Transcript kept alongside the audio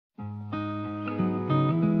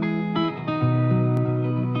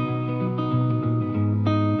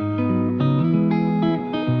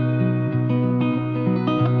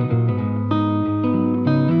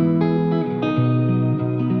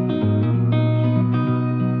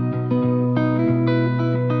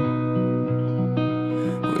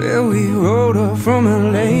we rode up from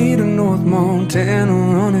LA to North Montana,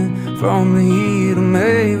 running from the heat of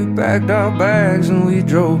May. We packed our bags and we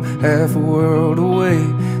drove half a world away,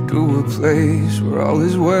 to a place where all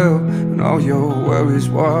is well and all your worries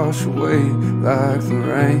wash away like the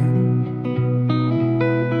rain.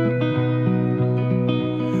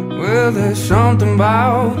 Well, there's something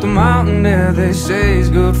about the mountain air they say is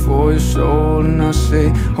good for your soul, and I say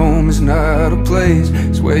home is not a place,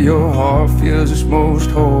 it's where your heart feels its most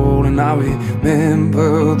whole. And I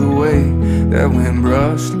remember the way that wind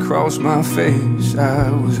brushed across my face.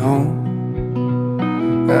 I was home,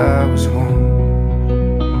 I was home.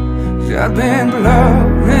 'Cause I'd been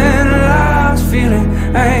blurring lights, feeling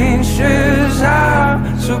anxious, I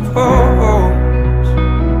suppose.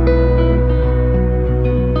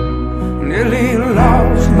 Nearly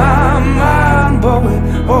lost my mind, but with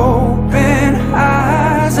open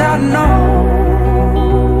eyes I know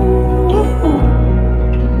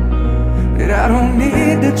that I don't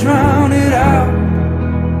need to drown it out,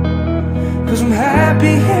 'cause I'm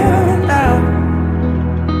happy here and now.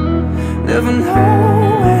 Never know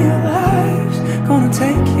where your life's gonna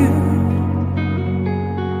take you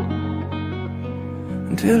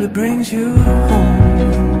until it brings you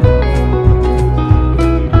home.